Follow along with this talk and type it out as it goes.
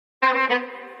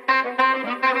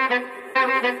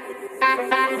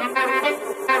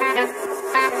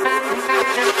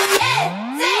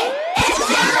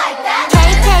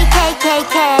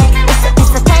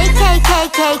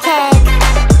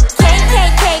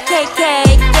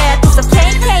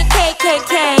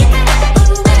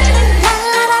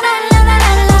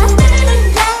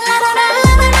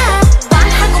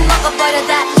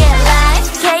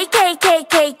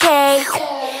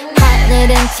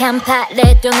참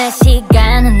바래도 내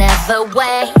시간은 never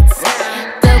waits.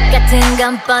 똑같은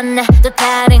건 뻔해 또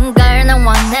다른 걸 난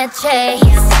wanna chase.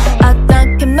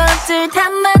 어떻게 모두 다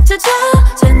맞춰줘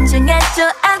존중해줘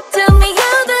up to me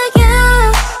you the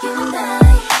you.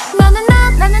 너는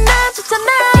나는 나 좋잖아.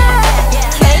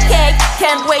 KK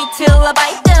can't wait till I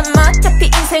bite them.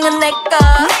 어차피 인생은 내꺼.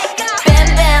 Bam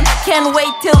bam can't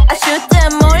wait till I shoot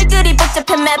them. 뭘 그리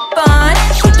복잡해 몇 번.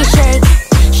 Shake it shake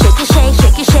shake it shake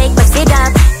shake it shake bust it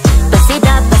up. Bust it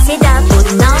up, bust it up.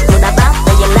 우리 너 물어봐.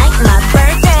 Do you like my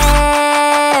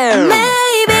birthday?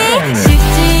 Maybe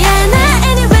쉽지 않아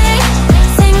anyway.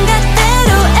 생각대로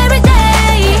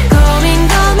everyday. 고민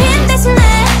대신에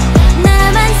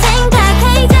나만 생각해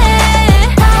이제.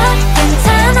 다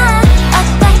괜찮아.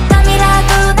 어떨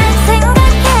밤이라도 난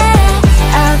생각해.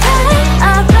 Alright,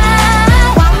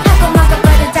 alright. 하고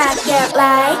먹어버려 다 get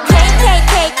like cake,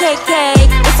 cake, cake,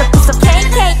 cake. It's a piece of cake,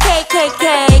 cake, cake, cake,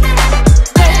 cake.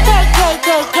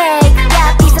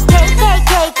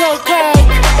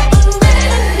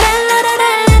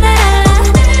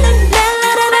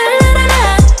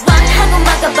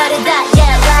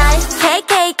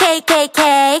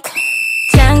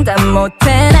 장담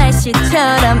못해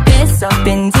날씨처럼 it's up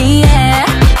in the air.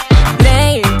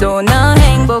 내일도 너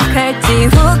행복할지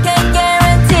who can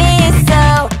guarantee.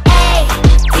 So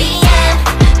ATM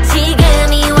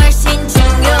지금이 훨씬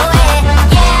중요해.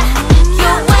 Yeah,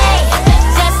 you wait,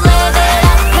 just live it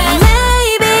up.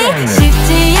 Maybe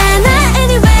쉽지 않아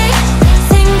anyway.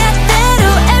 생각대로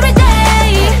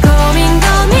everyday. 고민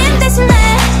대신에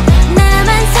나만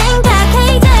생각해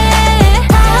이제.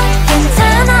 다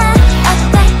괜찮아.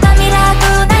 어떨 밤이라도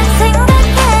난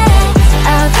생각해.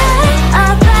 Alright,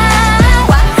 alright.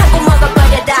 와 하고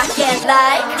먹어버려 다 get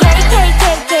like cake, cake,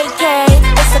 cake, cake, cake.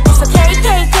 It's a piece of cake,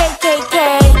 cake, cake, cake,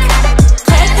 cake.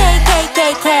 Cake, cake, cake,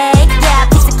 cake, cake. Yeah,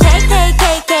 piece of cake, cake,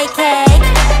 cake, cake, cake.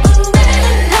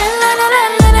 La la la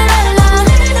la la la la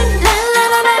la la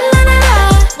la la la la.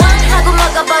 와 하고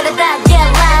먹어버려 다 get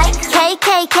like cake,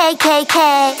 cake, cake, cake,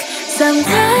 cake.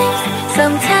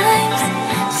 Sometimes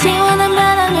시원한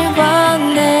바람을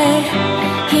원해.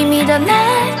 힘이 더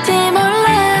날지 몰라.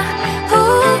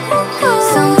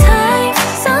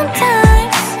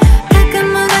 Sometimes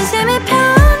가끔 무관심이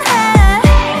편해.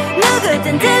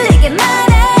 누구든 들리게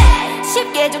말해.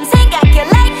 쉽게 좀 생각해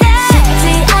like that. 쉽지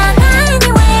않아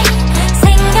anyway.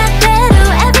 생각대로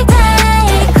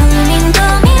everyday. 고민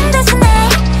대신에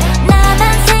나만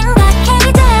생각해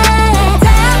이제. 다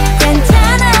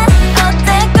괜찮아. 어떨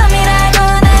꿈이라고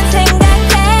난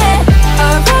생각해.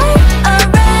 Alright,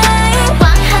 alright. 와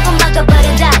하고 먹어버려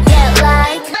다 get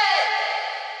like.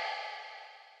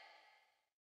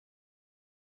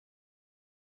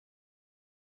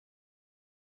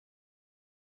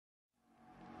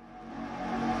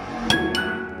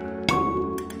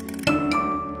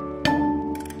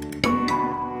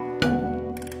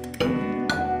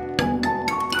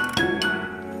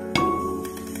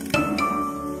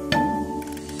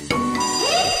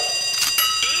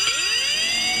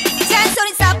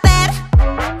 잔소리 stop it.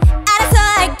 알아서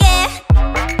할게.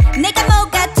 내가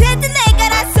뭐가 됐든 내가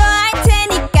알아서 할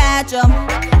테니까 좀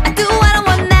I do what I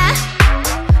want now.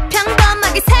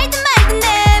 평범하게 살든 말든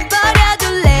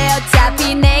내버려둘래.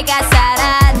 어차피 내가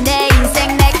살아. 내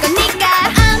인생 내 거니까.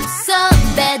 I'm so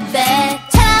bad bad.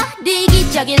 차라리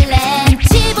기적일래.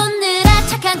 눈치 보느라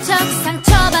착한 척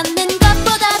상처받는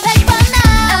것보다 100번 나아.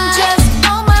 I'm just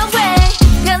on my way.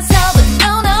 변서도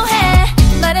no no 해.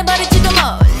 말해버릴지도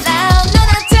몰라. 넌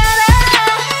알잖아.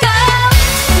 Go.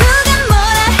 누가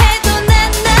뭐라 해도 난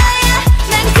나야.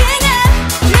 난 그냥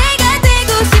내가 되고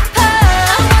싶어.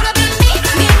 I wanna be me,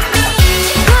 me, me.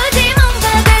 굳이 뭔가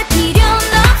될 필요는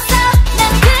없어. 난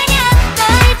그냥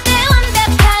너일 때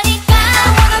완벽하니까. I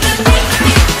wanna be me,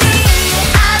 me, me.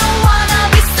 I don't wanna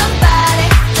be somebody.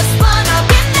 Just wanna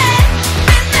be me,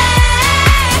 be me.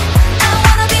 I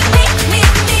wanna be me, me,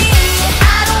 me.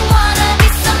 I don't wanna be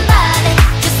somebody.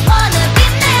 Just wanna be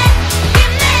me, be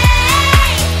me.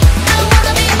 I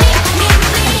wanna be me, me,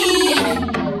 me.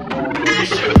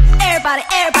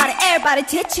 Everybody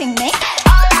teaching me.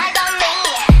 All eyes on me.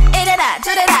 이래라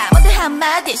저래라 모두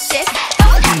한마디씩.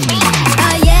 Don't touch me.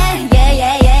 Oh yeah, yeah,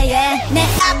 yeah, yeah, yeah. 내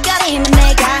앞가림은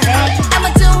내가 해. I'ma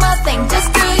do my thing,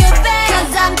 just do your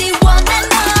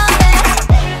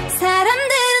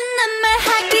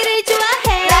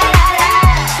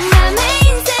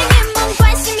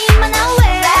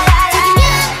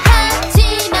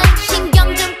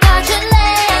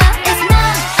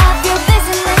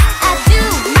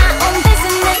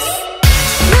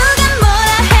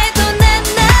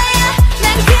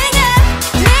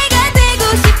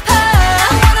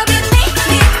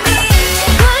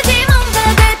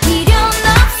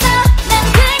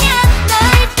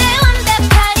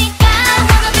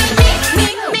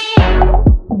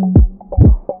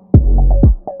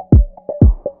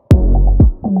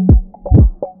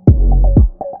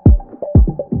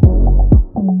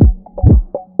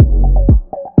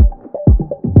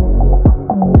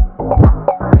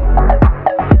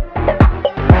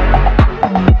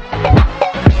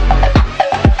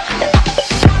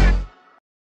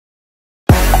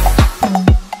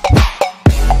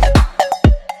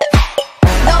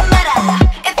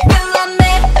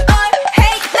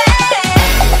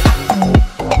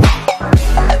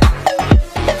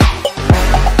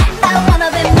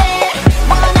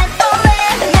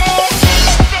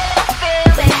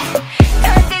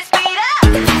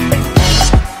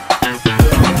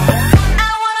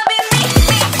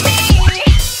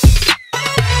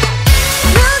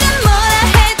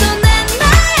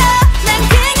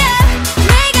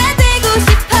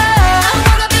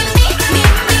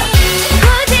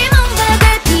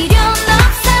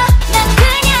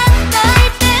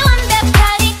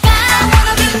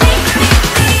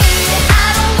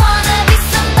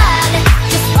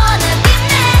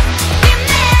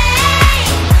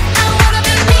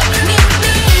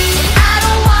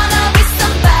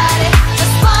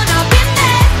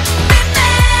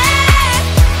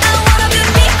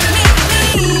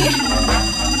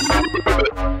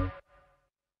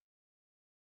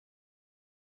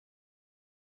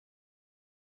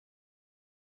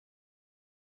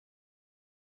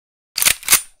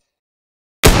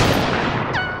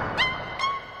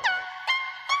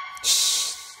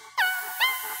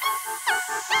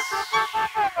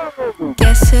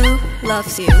Guess who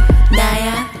loves you?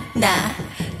 나야 나.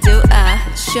 Do I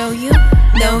show you?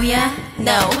 No야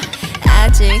no.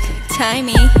 아직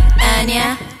타임이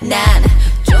아니야 난.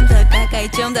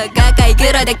 좀 더 가까이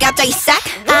그러다 갑자기 싹.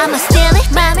 I'ma steal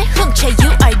it 맘을 훔쳐 You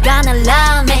are gonna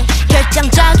love me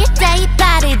결정적일 때 이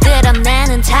발을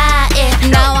드러내는 타입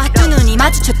나와 두 눈이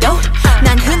마주쳐도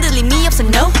난 흔들림이 없어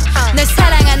no. 널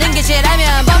사랑하는 게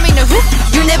죄라면 But me know who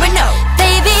You never know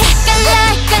Baby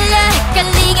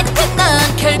헷갈리겠지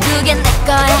넌 결국엔 내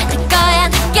거야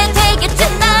내게 되겠지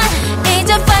넌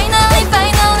이제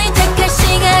finally 택할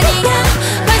시간이야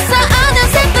벌써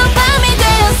어느새 또 밤이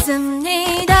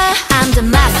되었습니다 I'm the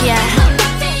mafia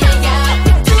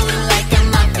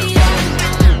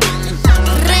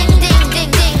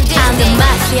I'm the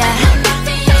mafia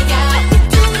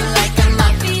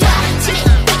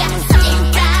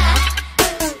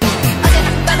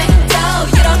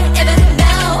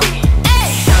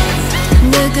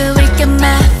누구일까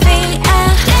마피아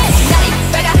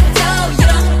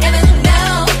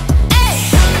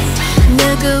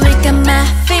누구일까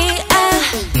마피아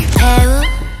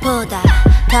배우보다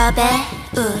더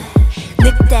배우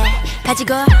늑대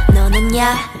가지고 노는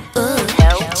여우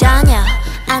전혀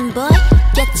안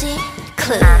보이겠지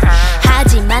clue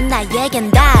하지만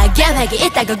나에겐 다 계획이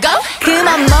있다고 go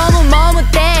그만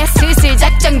머뭇대 슬슬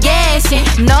작전 개시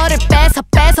너를 뺏어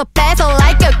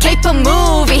like a K-pop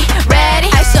movie Ready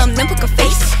알 수 없는 poker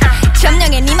face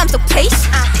점령해 네 맘속 place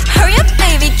Hurry up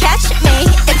baby catch me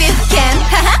if you can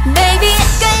Baby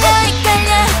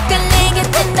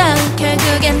헷갈리겠지 넌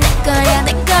결국엔 내 거야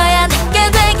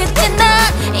내게 되겠지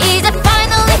넌 이제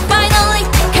finally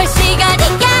택할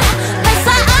시간이야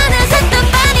벌써 어느새 또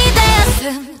밤이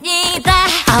되었습니다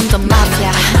I'm the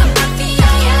mafia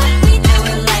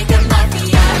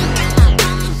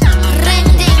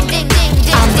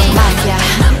I'm the mafia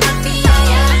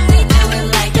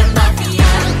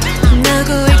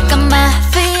누구일까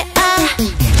마피아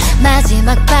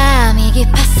마지막 밤이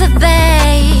깊었어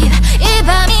babe 이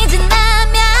밤이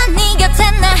지나면 네 곁에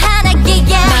나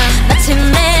하나기야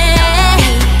마침내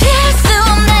피할 수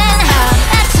없는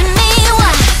아침이 와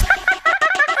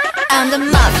I'm the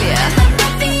mafia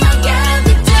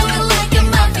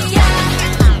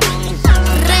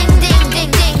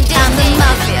I'm the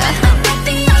mafia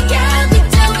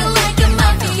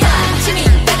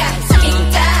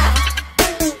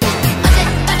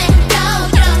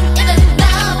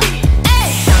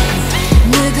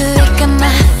누구일까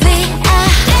마피아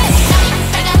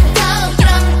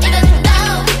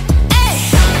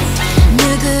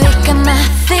누구일까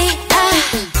마피아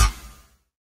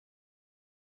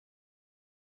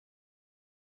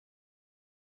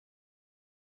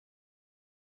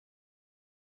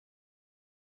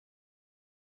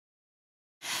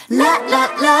La la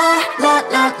la la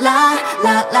la la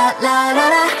la la la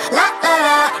la la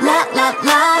la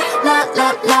la la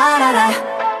la la la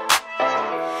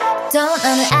Don't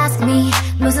ever ask me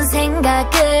무슨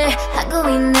생각을 하고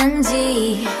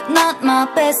있는지 Not my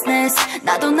business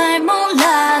나도 날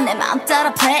몰라 내 맘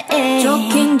따라 play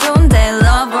좋긴 좋은데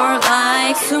love or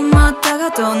like 숨었다가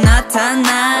또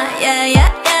나타나 yeah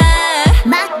yeah yeah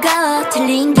맞고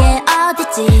틀린 게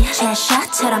어딨지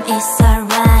샷처럼 it's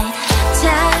alright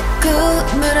자꾸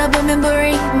물어보면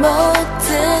boring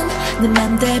뭐든 내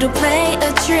맘대로 play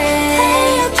a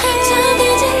trick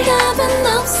정해진 답은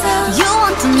없어 You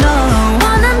want to know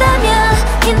원한다면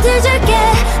힌트 줄게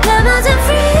나머진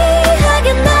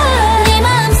free하게 네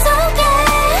마음속에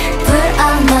불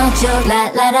안아줘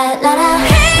라라라라라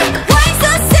Hey, why so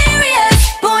serious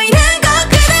보이는 거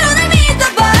그대로 날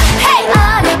믿어봐 Hey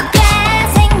어렵게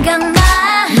생각마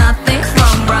Nothing's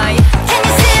wrong right Can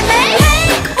you see me? Hey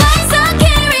why so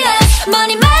curious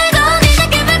머리 말고 네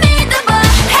느낌을 믿어봐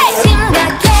Hey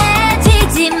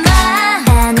심각해지지 마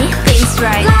Anything's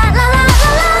right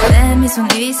라라라라라 내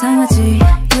미소는 이상하지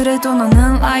그래도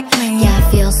너는 like me Yeah I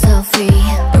feel so free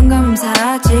눈 감으면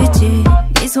사라지지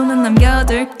미소는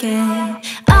남겨둘게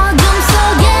어둠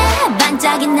속에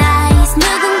반짝인 nice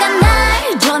누군가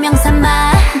날 조명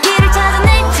삼아 길을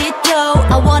찾아낼지도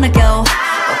I wanna go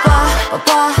뽀뽀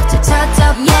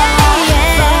차차 yeah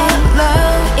yeah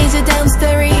Follow 이제 다음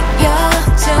story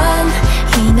여전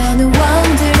이 너는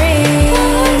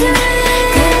wondering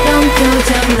그런 표정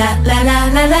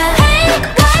라라라라라 Hey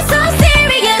why so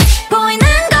serious 보이는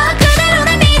거 그대로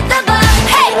날 믿어봐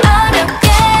Hey 어렵게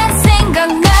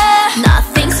생각나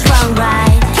Nothing's wrong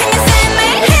right Can you see me?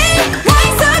 Hey, why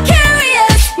so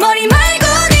curious 머리 말고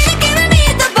네 느낌을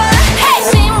믿어봐 Hey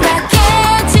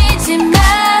심각해지지 마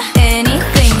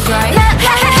Anything's right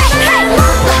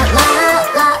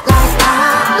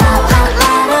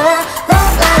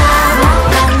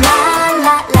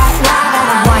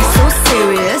Why so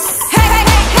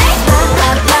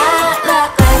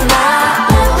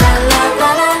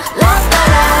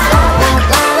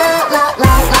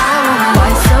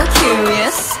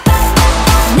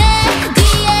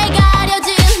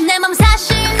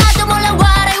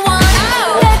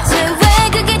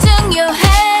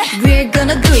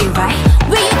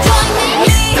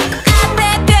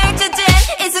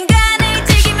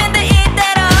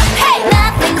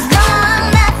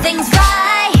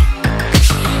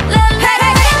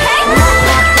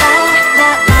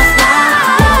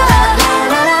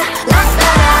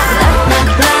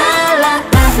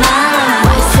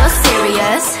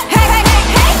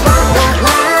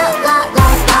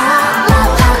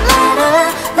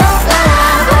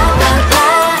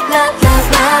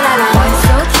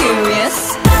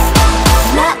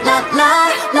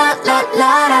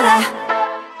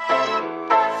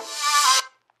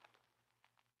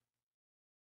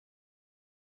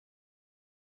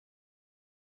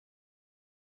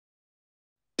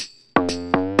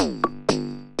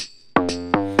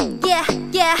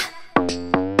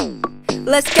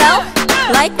Let's go,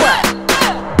 like what?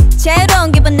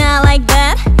 자유로운 기분 I like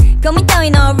that. 고민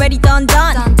따윈 already done.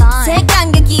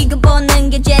 색감과 기고 보는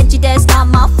게 죄지, that's not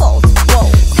my fault.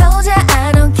 도저히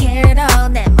I don't care at all.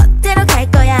 내 멋대로 갈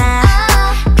거야.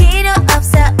 필요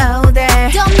없어 older.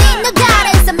 Don't need no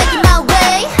guidance, I'm making my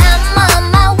way. I'm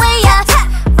on my way up.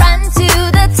 Run to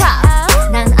the top.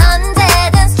 난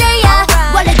언제든 straight up.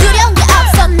 원래 두려운 게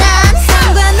없어 난.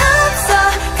 상관없어.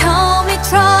 Call me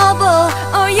trouble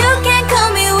or you can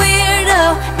call me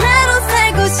weirdo. 나로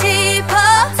살고 싶어.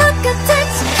 손끝을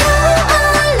치고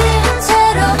올린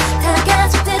채로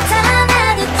다가줄 듯한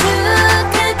attitude.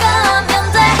 그거면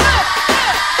돼.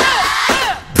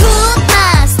 Put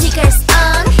my sneakers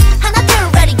on. 하나 둘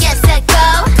ready get set go.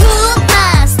 Put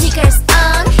my sneakers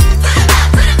on.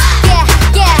 Yeah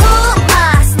yeah. Put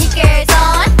my sneakers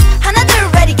on. 하나 둘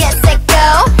ready get set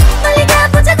go. 빨리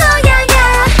가보자고 yeah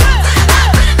yeah.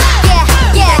 Yeah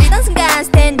yeah. 내리던 순간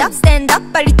stand up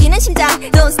빨리 뛰는 심장.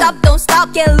 Don't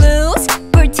stop get loose.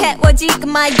 불태워 지금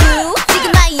my youth.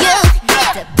 지금 my youth.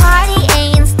 The party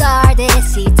ain't started.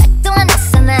 시작도 안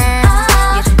했어 난.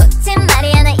 요즘 꽂힌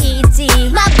말이 하나 있지.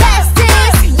 My best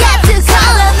is yet to come.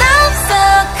 상관없어.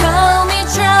 Call me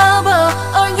trouble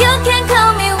or you can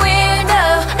call me weirdo.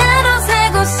 나로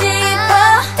살고 싶어.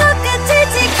 똑같이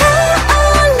치고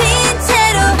올린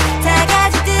채로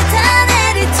다가질 듯한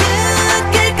attitude.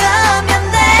 그거면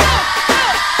돼.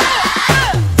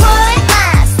 Put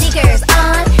my sneakers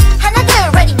on. 하나 둘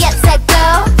ready get set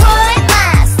go. Put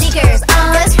my sneakers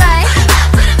on. That's right.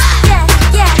 Yeah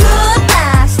yeah. Put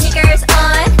my sneakers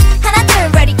on. 하나 둘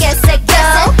ready get set go.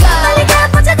 빨리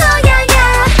가보자고 yeah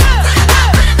yeah.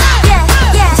 Yeah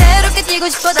yeah. 자유롭게 뛰고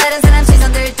싶어 다른 사람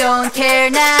시선들 don't care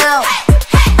now.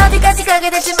 어디까지 가게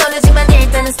될지 모르지만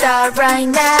일단은 start right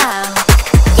now.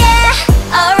 Yeah,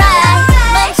 alright.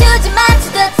 멈추지 마 to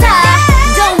the top.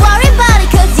 Don't worry about it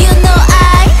cause you know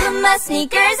I Put my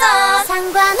sneakers on.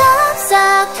 상관없어.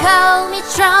 Call me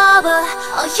trouble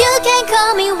or you can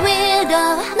call me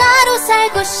weirdo. 나로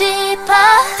살고 싶어.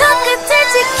 손끝을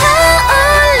지켜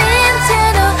올린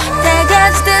채로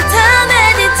다가질 듯한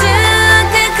attitude.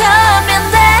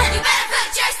 그거면 돼.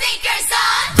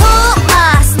 Put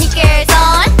my sneakers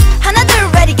on. 하나 둘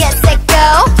ready get set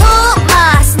go. Put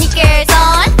my sneakers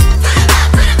on.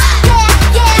 Yeah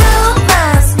yeah. Put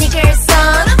my sneakers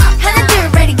on. 하나 둘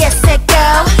ready get set go.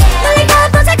 빨리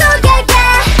가보자고 yeah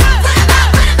yeah.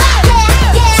 Yeah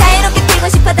yeah. 자유롭게 뛰고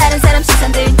싶어 다른 사람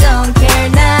시선들 don't care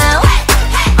now.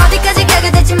 어디까지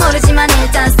가게 될지 모르지만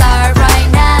일단 start right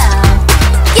now.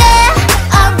 Yeah,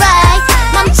 alright.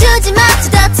 멈추지 마 to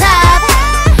the top.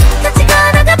 같이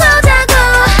걸어가 보자고.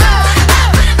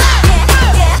 Yeah,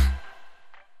 yeah.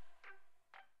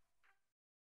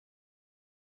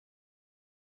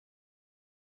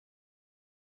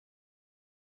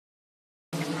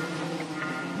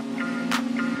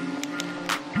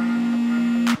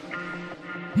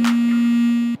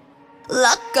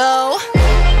 Let go.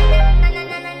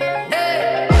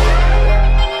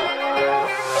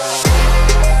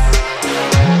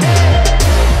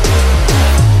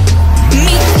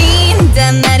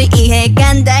 미친단 말이 이해가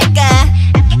안 될까?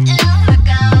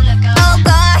 Oh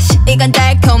gosh, 이건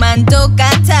달콤한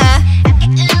똑같아.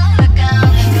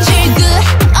 출구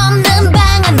없는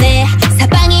방 안에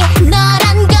사방이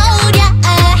너란 거울이야.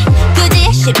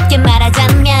 굳이 쉽게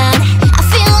말하자면 I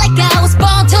feel like I was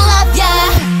born to love ya.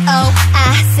 Oh,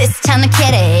 sis 차는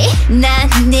캐리. 난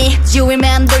네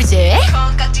주위만 돌지.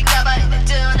 콩깍지가 버린 내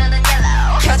두 눈은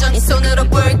yellow. 켜져 네 손으로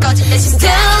불 꺼진 내 시선. Too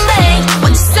late,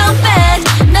 want you so bad.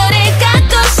 너를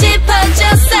갖고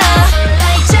싶어졌어.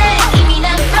 이제 이미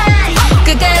난 fine.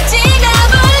 끝까지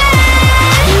가볼래.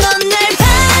 넌 날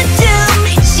반쯤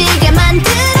미치게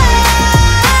만들어.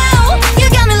 You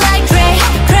got me like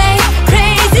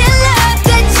crazy love.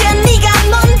 대체 네가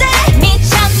뭔데?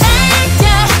 미쳐 날려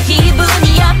기분이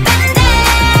up and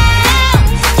down.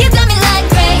 You got me like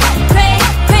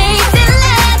crazy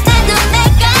love. 나도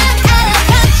내가 out of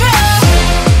control.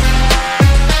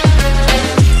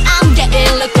 I'm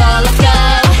getting loco.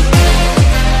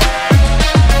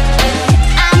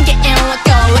 I'm getting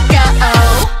loco.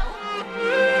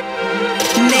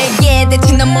 내게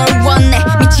대체 넌 뭘 원해?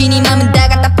 미친 이 맘은 다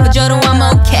갖다 퍼줘도 I'm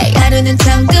okay. 하루는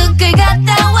천국을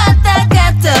갔다 왔다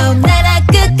가도 나라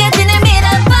끝까지 날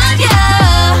밀어버려.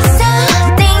 So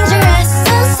dangerous,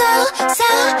 so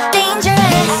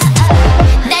dangerous.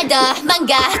 날 더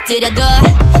망가뜨려도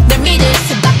널 믿을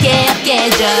수밖에 없게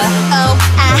해줘. Oh,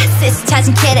 sis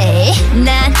찾은 캐리.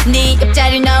 난 네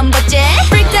옆자리를 넘봤지.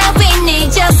 Freaked out we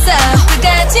잊었어.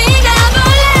 끝까지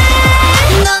가볼래.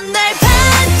 넌 날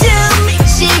반쯤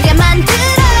미치게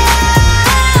만들어.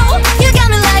 You got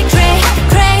me like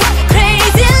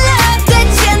crazy love.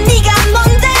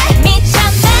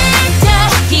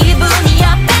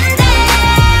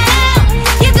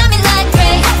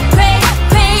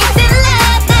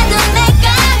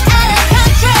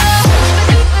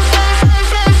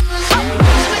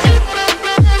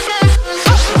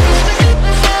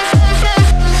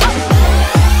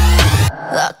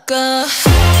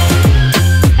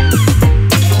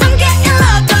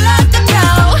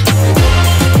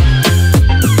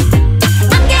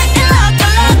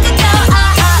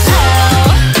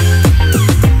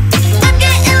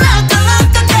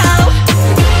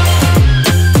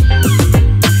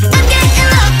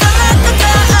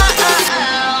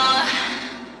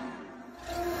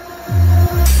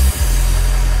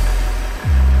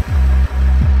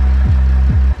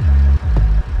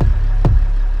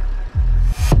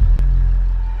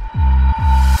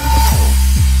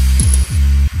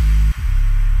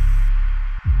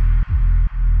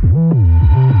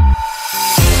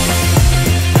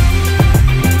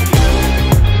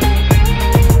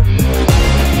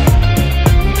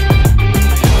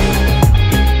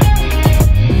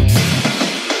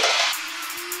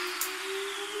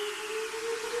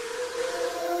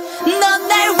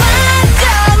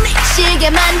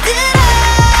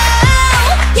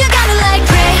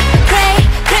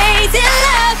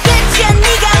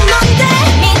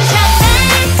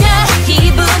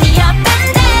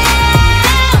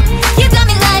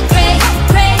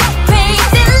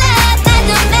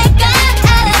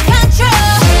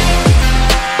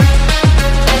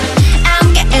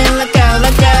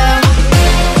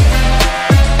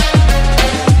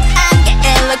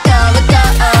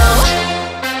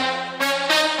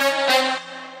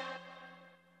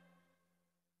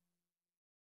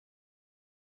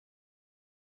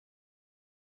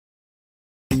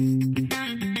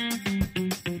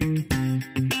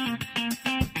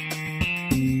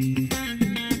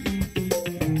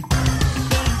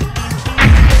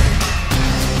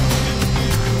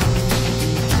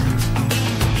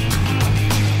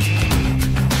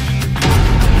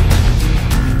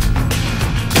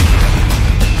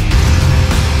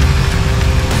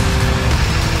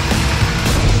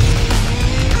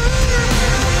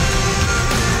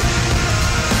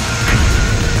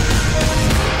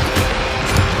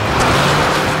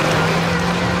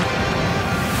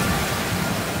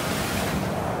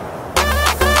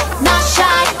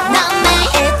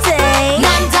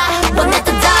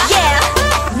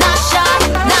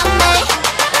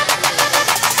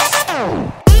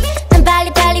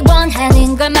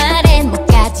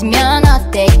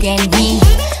 되니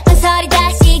망설이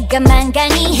다시 시간만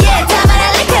가니 Yeah 다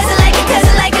말할래 cause I like it cause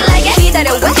I like it like it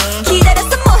기다려 왜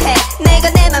기다렸어 뭐해 내가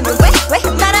내 맘을 왜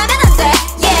말하면 안돼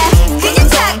Yeah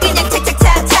그냥 그냥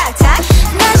착착착착착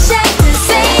Not shy to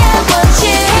say I want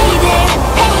you Hey there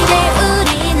hey there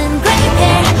우리는 great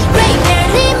pair great pair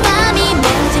네 맘이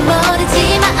뭔지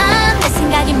모르지만 내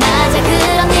생각이 맞아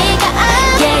그러니까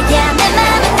Yeah yeah 내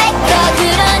맘은 내 거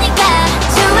그러니까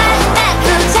좋아한다고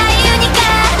자유니까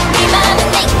네 맘은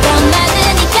내 거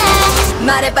맞으니까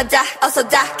말해봐 다 어서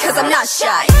다 cause I'm not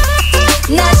shy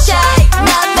Not shy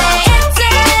not me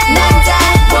남자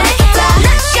보니까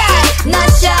Not shy not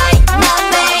shy not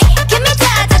me Give me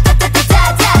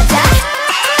다다다다다다다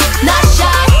Not shy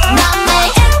not me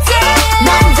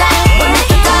남자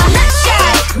보니까 Not shy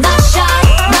not shy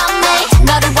not me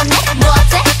너를 원해 뭐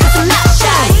어때 cause I'm not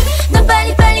shy 넌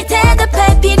빨리빨리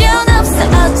대답할 필요는 없어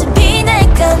어차피 내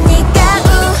거니까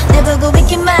내 보고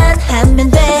있기만 하면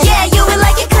돼 Yeah you will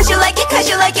like it cause you like it cause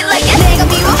you like it like it 내가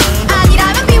미워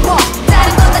아니라면 미워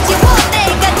다른 건 다 지워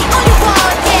내가 네 only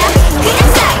one Yeah 그냥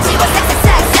싹 지워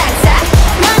싹싹싹싹싹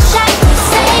Not shy to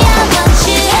say I want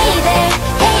you Hey there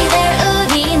hey there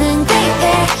우리는 great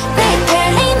pair great pair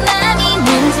네 맘이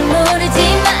뭔지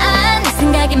모르지만 내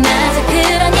생각이 맞아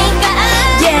그러니까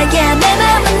Yeah yeah 내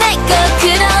맘은 내 거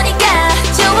그러니까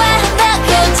좋아한다고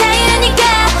자유니까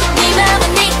네 맘은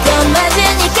네 거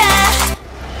맞으니까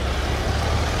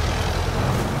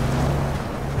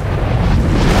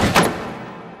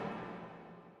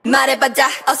말해봐 다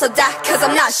어서 다 cause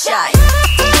I'm not shy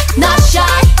Not shy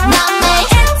not me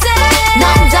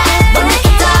남자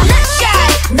보니까 Not shy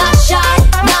Not shy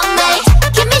not me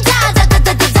Give me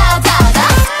다다다다다다다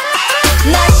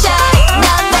Not shy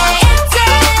not me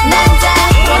남자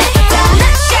보니까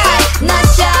Not shy not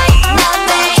shy not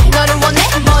me 너를 원해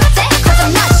뭐 어때 cause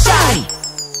I'm not shy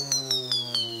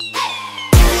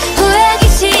후회하기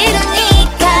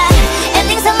싫으니까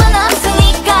엔딩상만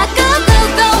없으니까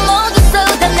고고고 모두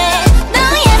쏟아내 No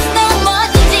yes no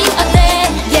뭐든지 어때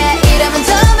Yeah 이러면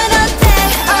처음엔 어때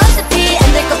어차피 안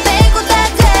될 거 빼고 다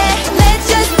돼 Let's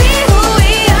just be who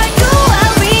we are You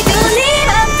are we do 네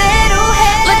맘대로 해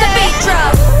Let the beat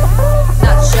drop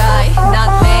Not shy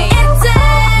not me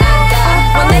난다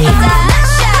원해봤다 Not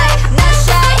shy not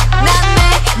shy not me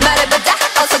말해봤다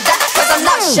어서 다 cause I'm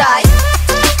not shy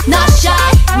Not shy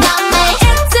not me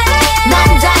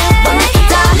남자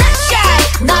보니까 Not shy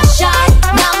Not shy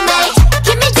not me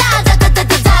Give me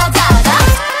다다다다다다다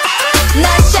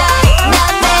Not shy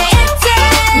not me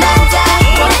남자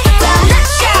보니까 Not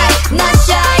shy not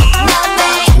shy not me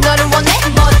너를 원해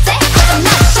뭐 어때 cause I'm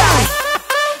not shy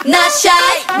Not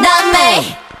shy not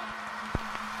me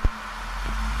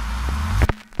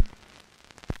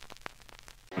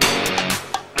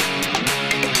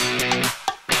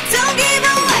Don't give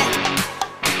away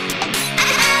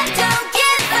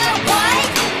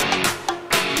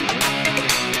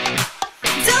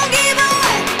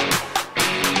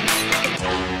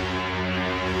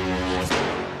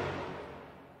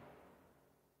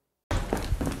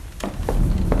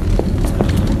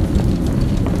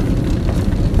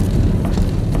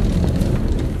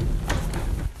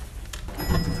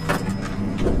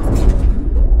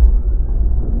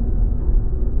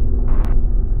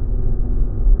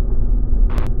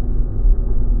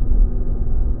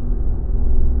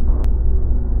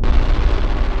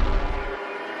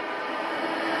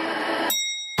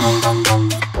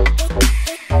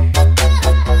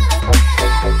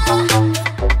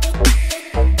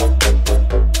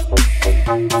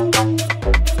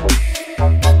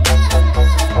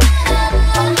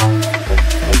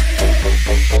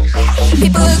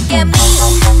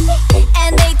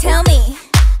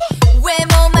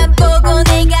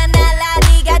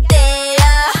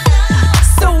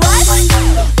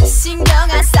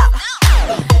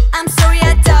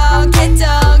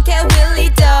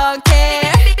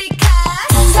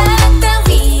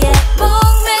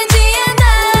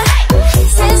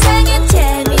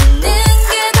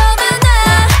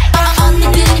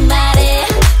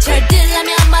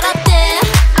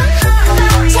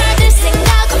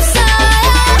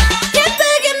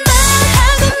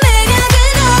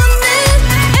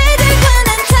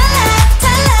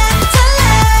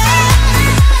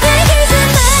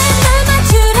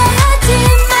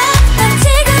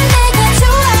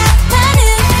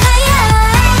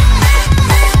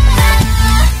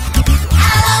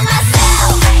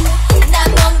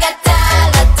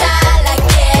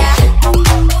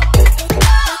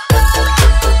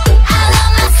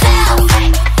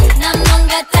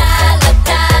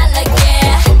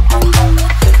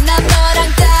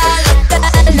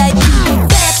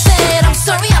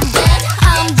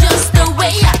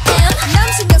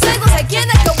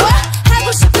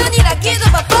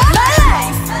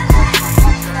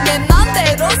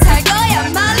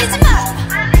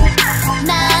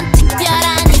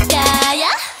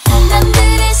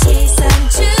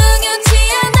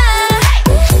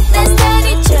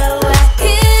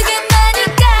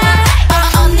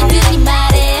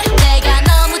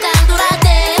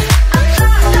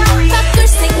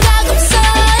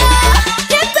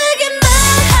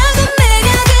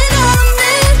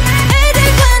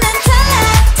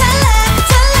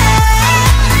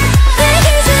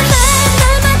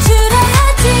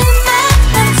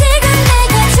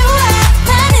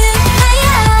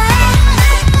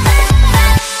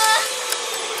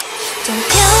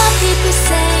people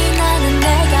say 나는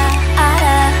내가 알아.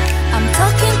 I'm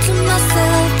talking to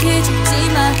myself.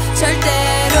 기죽지마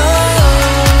절대로.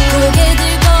 고개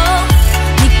들고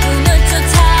네 꿈을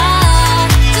쫓아.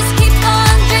 Just keep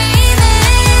on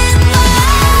dreaming.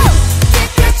 Oh,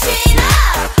 keep your chin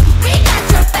up. We got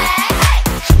your back.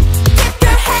 Keep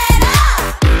your head up.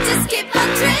 Just keep on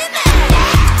dreaming.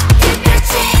 Keep your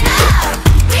chin up.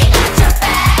 We got your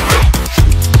back.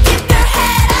 Keep your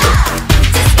head up.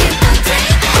 Just keep on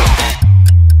dreaming.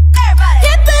 Everybody.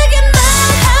 예쁘게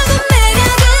말하고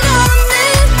매력은 없는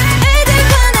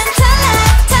애들과 난 달라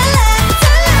달라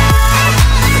달라.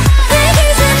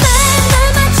 내기지만 널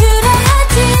맞추려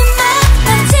하지마. 난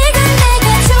지금 내가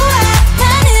좋아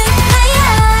나는 하야.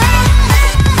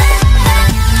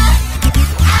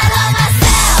 I love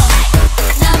myself.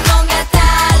 난 뭔가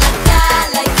달라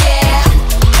달라 yeah.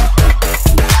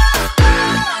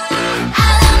 I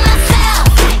love myself.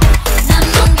 난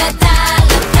뭔가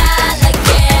달라 달라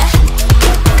yeah.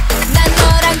 난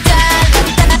너랑 달라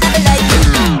달라 yeah.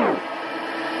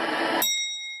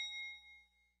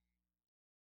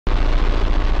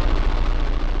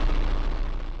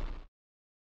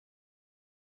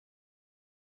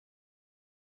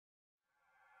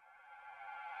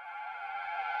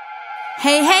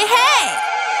 Hey, hey, hey!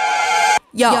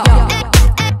 Yo.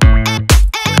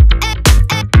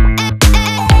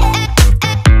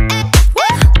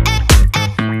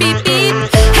 Beep, beep.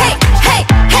 Hey, hey,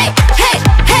 hey, hey,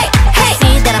 hey, hey.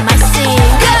 See that I might see.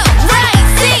 Go, right,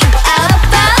 sing, up,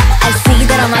 up. I see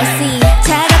that I might see.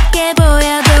 차갑게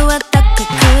보여도 어떻게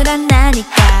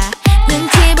쿨한다니까.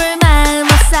 눈치 볼 마음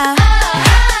없어.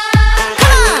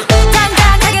 Come on,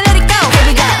 당당하게 let it go. Here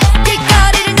we go.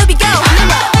 길거리를 누비고 on the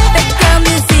road. Background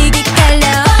music이 깔려.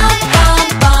 Bum,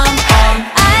 bum, bum.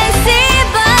 I see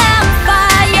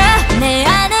bonfire. 내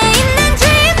안에 있는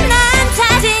dream 난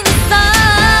자신 있어.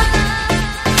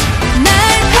 날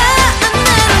봐, I'm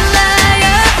not a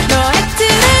liar. 너의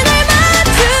틀에 날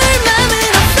맞출 맘은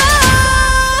없어.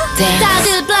 다들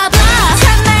blah blah.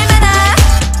 참말 많아.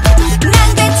 난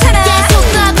괜찮아. 계속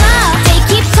blah blah. They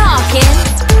keep talking.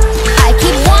 I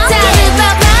keep walking. 다들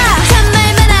blah blah. 참말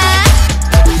많아.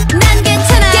 난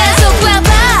괜찮아. 계속 blah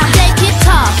blah. They keep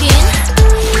talking.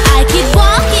 I keep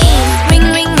walking. Ring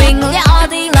ring ring 울려 all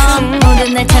day long.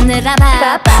 모든 날 찾느라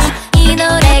바빠. 이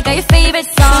노래가 your favorite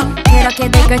song. 그렇게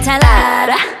될 걸 잘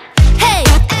알아. Hey,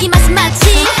 이 맛은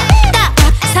마치 딱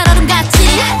살얼음같이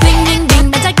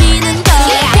빙빙빙 반짝이는 거.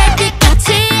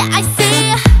 별빛같이 I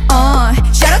see.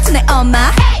 shout out to 내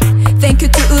엄마. Thank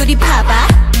you to 우리 파파.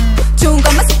 좋은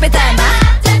것만 쏙 빼닮아.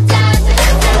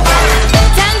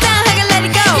 당당하게 let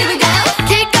it go. Here we go.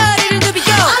 길거리를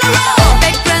누비고 On the road.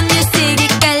 Background music이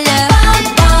깔려. Bum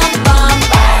bum bum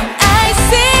bum. I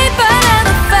see but I'm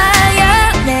on fire.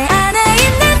 내 안에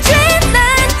있는 dream 난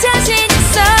자신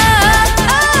있어.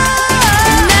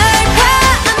 날 봐,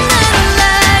 I'm not a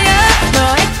liar.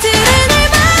 너의 틀에 날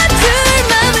맞출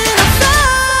맘은 없어.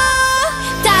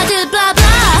 다들 blah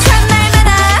blah. 참말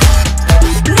많아.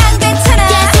 난 괜찮아.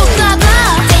 계속 blah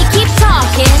blah. They keep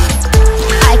talking.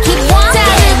 I keep walking.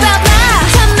 다들 blah blah.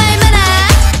 참말 많아.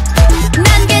 난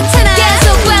괜찮아. 계속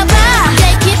blah blah.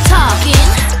 They keep talking.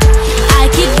 I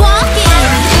keep walking.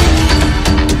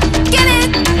 Get it.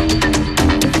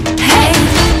 Hey,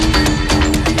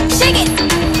 shake it.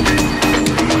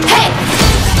 Hey.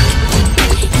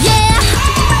 Yeah.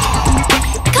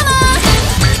 Come on.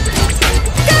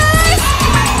 Guys.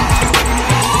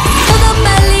 보다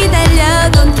빨리 달려.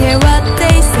 Don't care what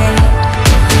they say.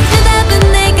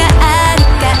 대답은 내가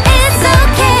아니까 it's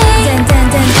okay.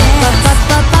 짠짠짠짠. Up, up,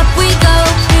 up, up we go.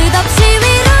 끝없이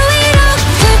위로 위로.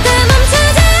 절대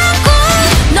멈추지 않고.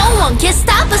 No one can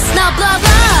stop us now. Blah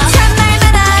blah. 참말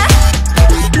많아.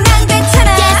 난 괜찮아.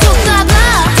 계속 blah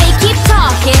blah. They keep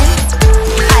talking.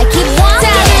 I keep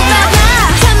walking. 다들 blah blah.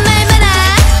 참말 많아.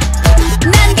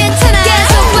 난 괜찮아.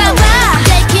 계속 blah blah.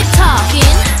 They keep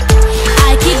talking.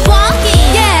 I keep walking.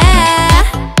 Yeah.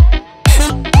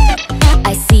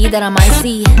 I see that I might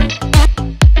see.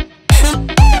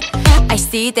 I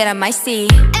see that I might see.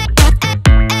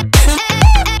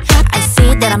 I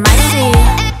see that I might see.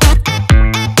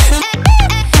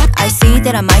 I see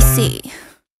that I might see.